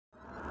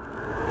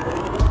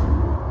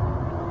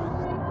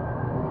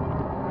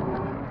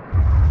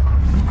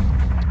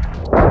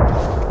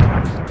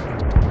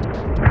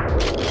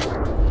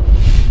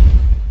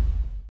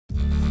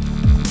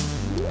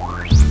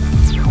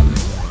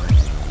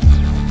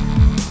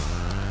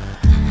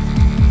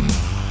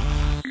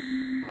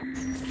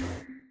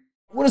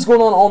What is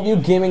going on, all you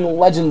gaming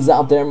legends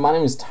out there? My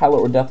name is Tyler,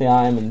 or Deathly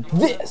I am, and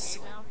this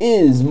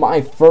is my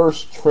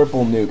first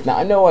triple nuke. Now,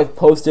 I know I've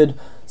posted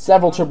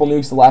several triple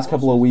nukes the last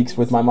couple of weeks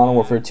with my Modern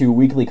Warfare 2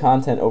 weekly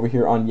content over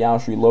here on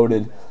Yeousch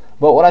Reloaded,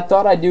 but what I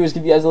thought I'd do is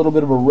give you guys a little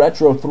bit of a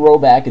retro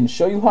throwback and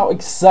show you how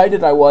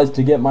excited I was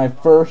to get my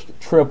first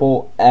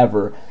triple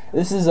ever.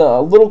 This is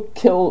a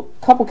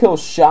couple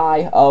kills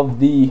shy of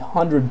the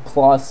 100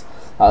 plus,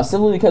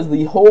 simply because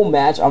the whole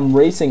match I'm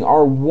racing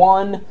our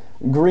one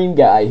green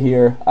guy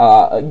here.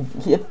 I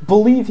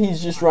believe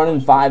he's just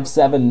running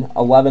 5'7",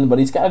 11, but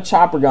he's got a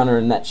chopper gunner,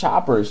 and that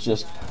chopper is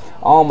just,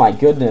 oh my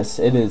goodness,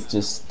 it is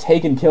just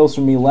taking kills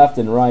from me left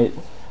and right.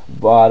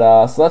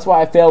 But so that's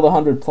why I failed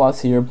 100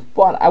 plus here.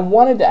 But I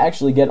wanted to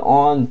actually get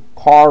on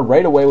par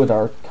right away with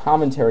our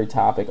commentary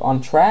topic.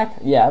 On track?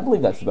 Yeah, I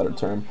believe that's the better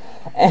term.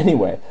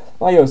 Anyway,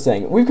 like I was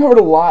saying, we've covered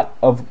a lot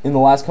in the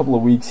last couple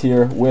of weeks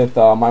here with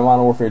my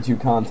Modern Warfare 2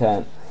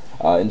 content.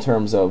 In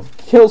terms of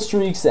kill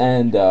streaks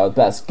and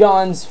best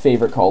guns,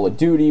 favorite Call of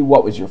Duty,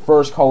 what was your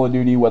first Call of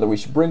Duty, whether we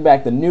should bring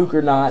back the nuke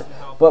or not.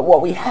 But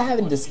what we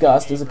haven't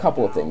discussed is a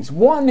couple of things.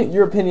 One,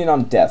 your opinion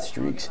on death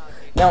streaks.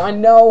 Now, I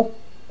know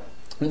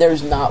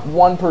there's not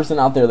one person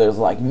out there that's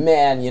like,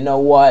 man, you know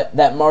what,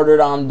 that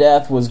martyrdom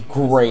death was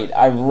great.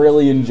 I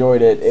really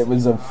enjoyed it. It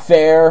was a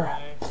fair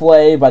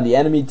play by the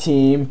enemy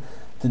team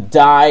to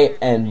die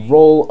and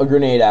roll a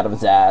grenade out of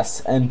his ass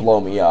and blow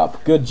me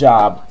up. Good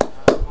job.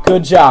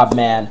 Good job,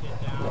 man.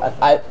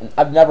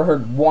 I've never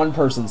heard one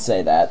person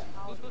say that.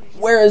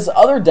 Whereas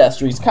other death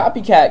streaks,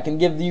 Copycat can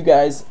give you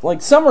guys,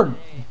 like, some are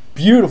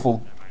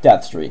beautiful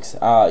death streaks.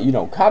 You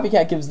know,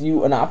 Copycat gives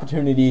you an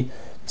opportunity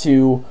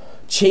to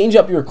change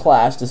up your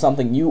class to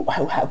something you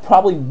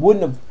probably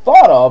wouldn't have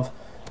thought of,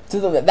 to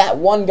that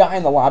one guy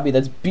in the lobby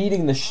that's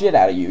beating the shit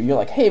out of you. You're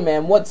like, hey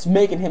man, what's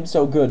making him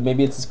so good?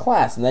 Maybe it's his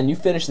class. And then you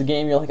finish the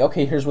game, you're like,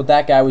 okay, here's what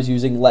that guy was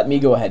using, let me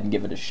go ahead and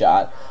give it a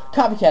shot.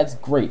 Copycat's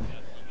great.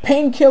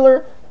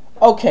 Painkiller,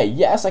 okay,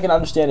 yes, I can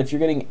understand if you're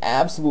getting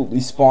absolutely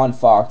spawn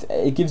fucked.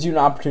 It gives you an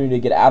opportunity to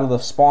get out of the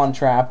spawn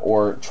trap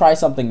or try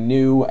something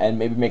new and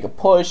maybe make a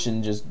push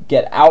and just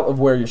get out of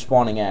where you're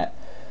spawning at.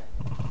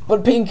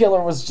 But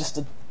Painkiller was just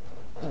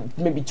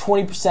maybe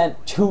 20%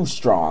 too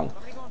strong.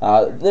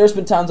 There's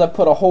been times I've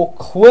put a whole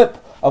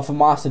clip of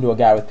FAMAS into a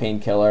guy with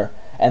Painkiller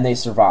and they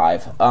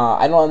survive.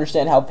 I don't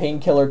understand how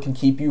Painkiller can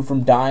keep you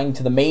from dying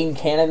to the main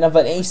cannon of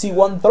an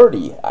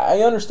AC-130.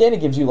 I understand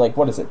it gives you, like,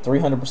 what is it,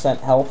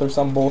 300% health or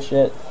some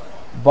bullshit,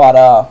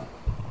 but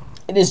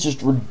it is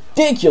just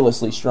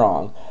ridiculously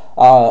strong.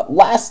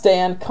 Last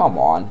Stand, come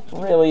on,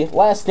 really?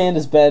 Last Stand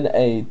has been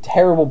a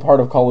terrible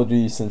part of Call of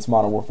Duty since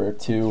Modern Warfare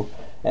 2,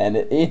 and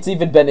it's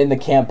even been in the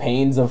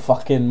campaigns of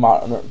fucking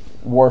Modern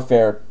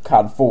Warfare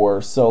CoD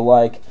 4, so,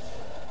 like,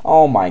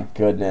 oh my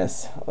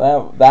goodness,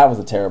 that was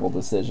a terrible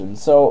decision.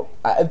 So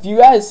if you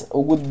guys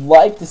would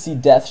like to see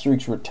death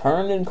streaks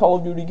return in Call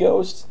of Duty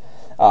Ghosts,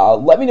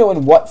 let me know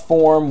in what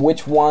form,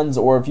 which ones,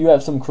 or if you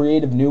have some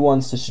creative new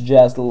ones to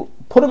suggest,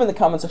 put them in the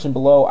comment section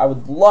below. I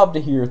would love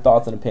to hear your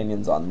thoughts and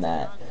opinions on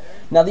that.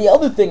 Now, the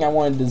other thing I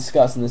wanted to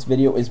discuss in this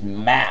video is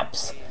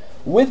maps.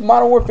 With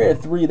Modern Warfare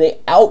 3, they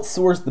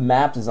outsourced the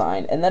map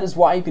design, and that is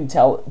why you can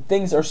tell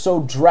things are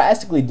so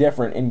drastically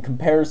different in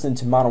comparison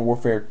to Modern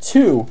Warfare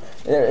 2.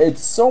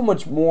 It's so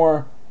much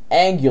more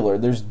angular.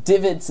 There's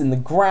divots in the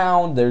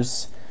ground,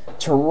 there's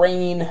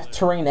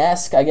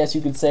terrain-esque, I guess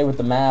you could say, with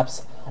the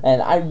maps,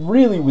 and I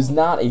really was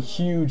not a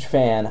huge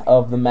fan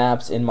of the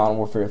maps in Modern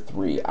Warfare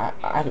 3.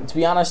 To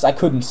be honest, I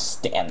couldn't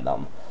stand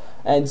them.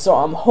 And so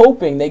I'm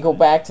hoping they go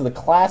back to the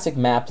classic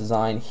map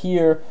design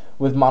here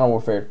with Modern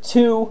Warfare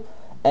 2,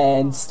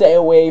 and stay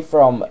away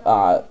from,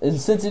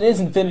 since it is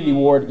Infinity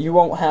Ward, you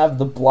won't have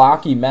the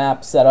blocky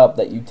map setup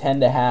that you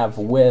tend to have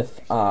with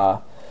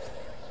Black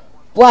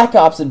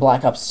Ops and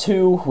Black Ops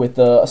 2,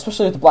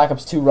 especially with the Black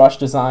Ops 2 rush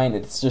design.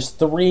 It's just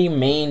 3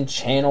 main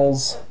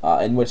channels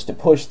in which to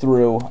push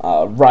through,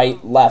 right,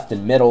 left,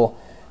 and middle,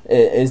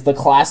 is the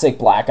classic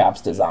Black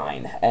Ops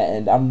design.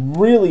 And I'm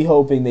really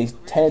hoping they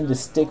tend to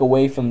stick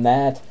away from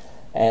that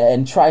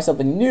and try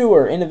something new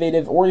or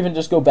innovative, or even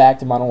just go back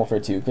to Modern Warfare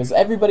 2. Because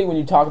everybody, when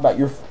you talk about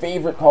your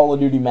favorite Call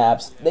of Duty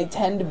maps, they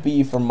tend to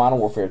be from Modern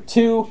Warfare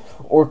 2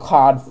 or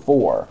CoD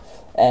 4.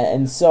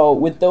 And so,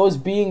 with those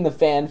being the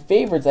fan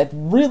favorites, I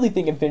really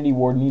think Infinity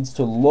Ward needs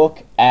to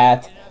look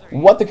at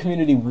what the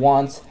community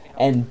wants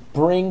and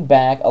bring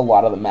back a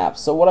lot of the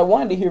maps. So what I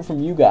wanted to hear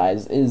from you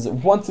guys is,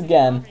 once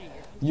again,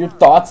 your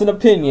thoughts and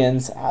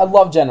opinions. I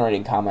love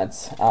generating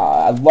comments.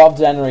 I love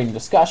generating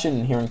discussion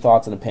and hearing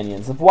thoughts and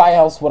opinions. Why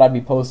else would I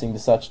be posting to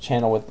such a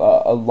channel with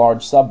a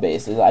large sub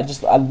base?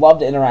 I love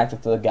to interact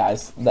with the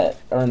guys that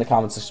are in the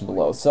comment section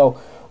below. So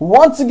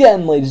once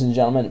again, ladies and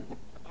gentlemen,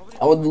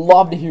 I would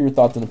love to hear your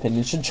thoughts and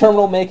opinions. Should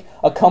Terminal make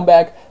a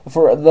comeback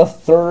for the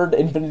 3rd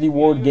Infinity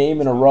Ward game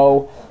in a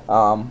row,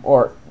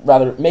 or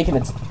rather making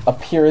its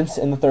appearance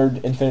in the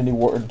 3rd Infinity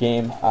Ward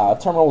game?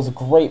 Terminal was a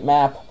great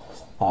map.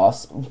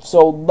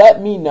 So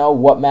let me know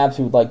what maps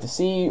you would like to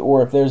see,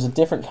 or if there's a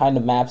different kind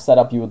of map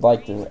setup you would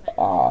like to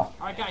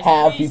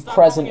have be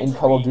present in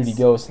Call of Duty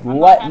Ghosts.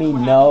 Let me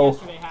know.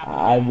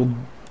 I would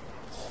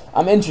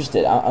I'm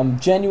interested. I'm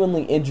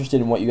genuinely interested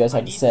in what you guys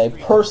have to say.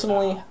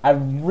 Personally, I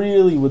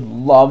really would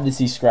love to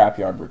see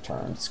Scrapyard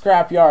return.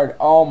 Scrapyard,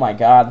 oh my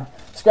god.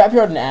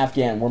 Scrapyard and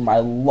Afghan were my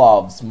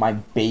loves, my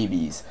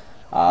babies.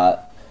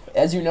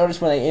 As you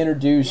noticed when they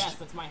introduced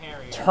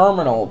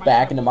Terminal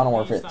back into Modern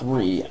Warfare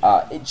 3,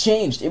 it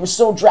changed. It was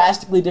so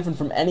drastically different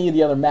from any of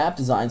the other map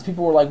designs.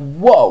 People were like,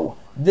 whoa,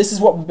 this is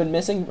what we've been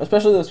missing,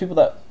 especially those people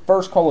that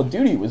first Call of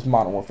Duty was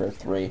Modern Warfare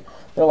 3.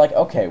 They're like,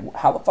 okay,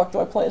 how the fuck do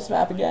I play this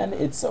map again?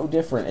 It's so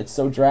different. It's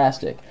so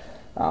drastic.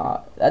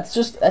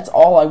 That's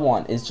all I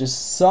want, is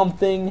just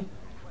something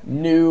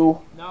new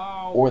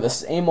or the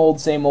same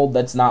old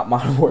that's not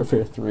Modern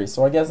Warfare 3.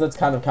 So I guess that's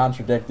kind of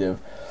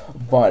contradictive.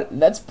 But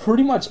that's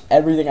pretty much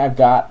everything I've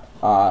got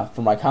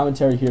for my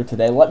commentary here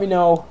today. Let me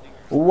know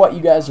what you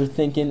guys are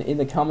thinking in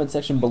the comment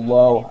section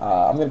below.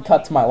 I'm going to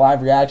cut to my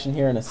live reaction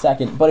here in a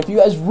second. But if you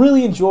guys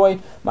really enjoy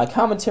my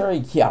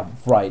commentary, yeah,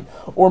 right,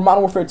 or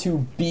Modern Warfare 2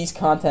 Beast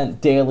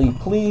content daily,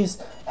 please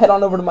head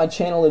on over to my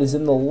channel. It is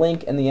in the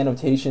link and the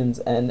annotations.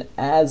 And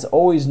as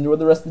always, enjoy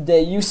the rest of the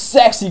day, you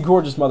sexy,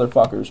 gorgeous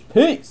motherfuckers.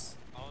 Peace.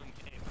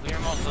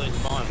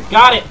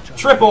 Got it!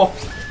 Triple!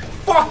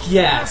 Fuck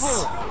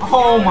yes!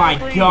 Oh my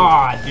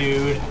god,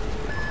 dude.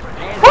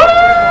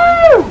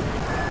 Woo!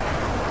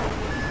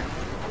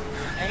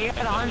 Hey, you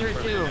got 100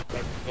 too.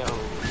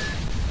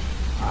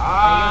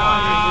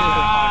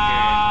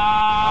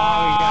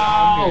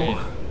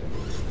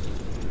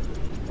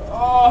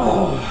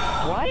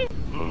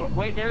 What?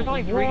 Wait, there's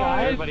only 3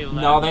 guys?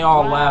 No, they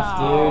all left,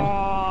 dude.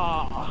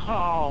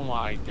 Oh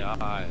my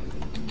god.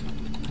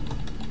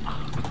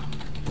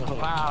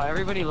 Wow,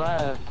 everybody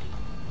left.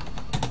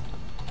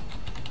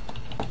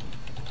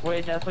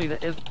 Wait, that's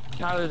like, is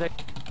Tyler's